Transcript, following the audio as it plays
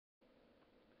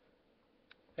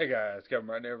Hey guys, Kevin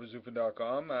right there with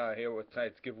XUFN.com, here with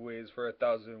tonight's giveaways for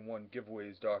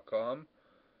 1001giveaways.com.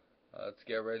 Let's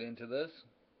get right into this.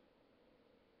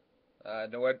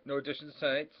 No additions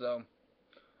tonight, so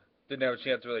didn't have a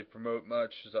chance to really promote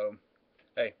much, so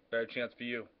hey, better chance for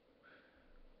you.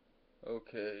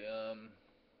 Okay,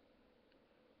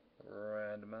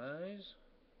 randomize.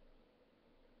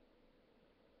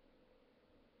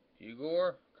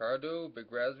 Igor, Cardo,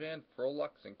 Big Razvan,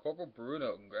 Frolux, and Corporal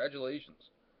Bruno. Congratulations.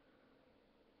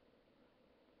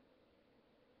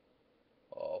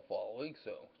 All following,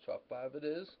 so top 5 it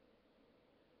is.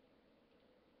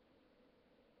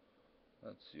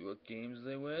 Let's see what games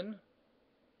they win.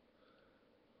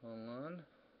 Hold on.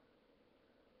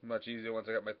 Much easier once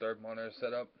I got my third monitor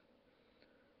set up.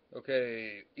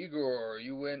 Okay, Igor,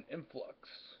 you win InFlux.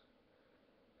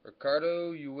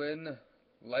 Ricardo, you win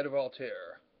Light of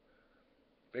Altair.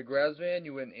 Big Razvan,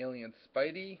 you win Alien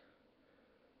Spidey.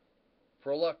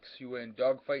 Frolux, you win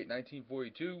Dogfight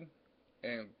 1942.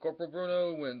 And Corporal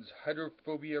Bruno wins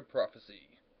Hydrophobia Prophecy.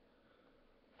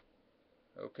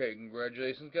 Okay,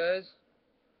 congratulations, guys.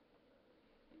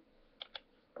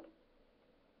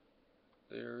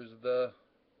 There's the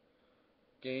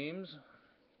games.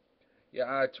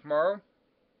 Yeah, tomorrow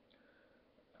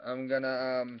night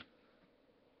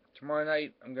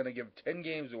I'm gonna give 10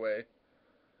 games away,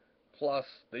 plus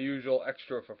the usual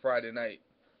extra for Friday night.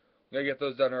 I'm gonna get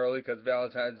those done early because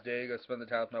Valentine's Day, gonna spend the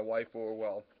time with my wife, or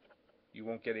well, you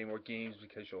won't get any more games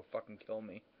because she'll fucking kill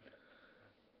me.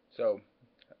 So,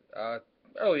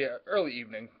 early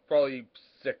evening, probably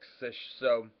 6-ish.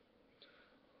 So,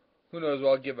 who knows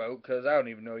what I'll give out because I don't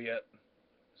even know yet.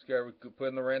 Just gotta put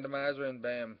in the randomizer and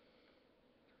bam.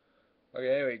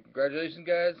 Okay, anyway, congratulations,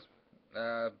 guys.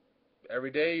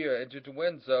 Every day you're entered to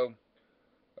win, so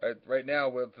right now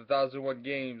with 1001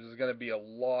 games, there's going to be a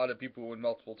lot of people who win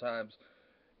multiple times.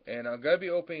 And I'm going to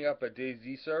be opening up a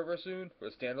DayZ server soon for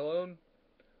a standalone.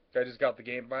 I just got the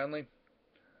game finally.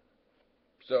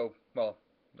 So, well,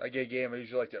 I get a game, I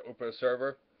usually like to open a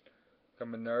server.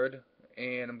 I'm a nerd.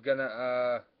 And I'm going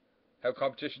to have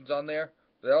competitions on there.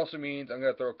 But that also means I'm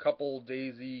going to throw a couple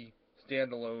DayZ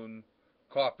standalone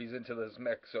copies into this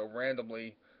mix. So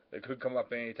randomly, they could come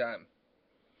up anytime.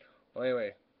 Well,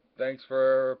 anyway, thanks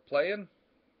for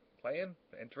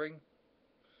entering.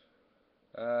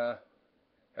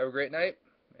 Have a great night,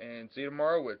 and see you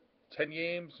tomorrow with 10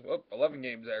 games, well, 11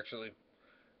 games actually.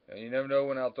 And you never know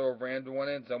when I'll throw a random one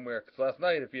in somewhere. Because last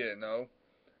night, if you didn't know,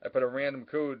 I put a random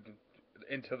code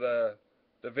into the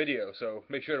video, so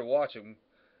make sure to watch them,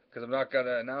 because I'm not going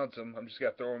to announce them, I'm just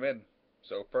going to throw them in.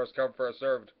 So first come, first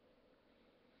served.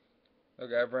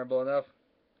 Okay, I've rambled enough.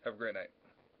 Have a great night.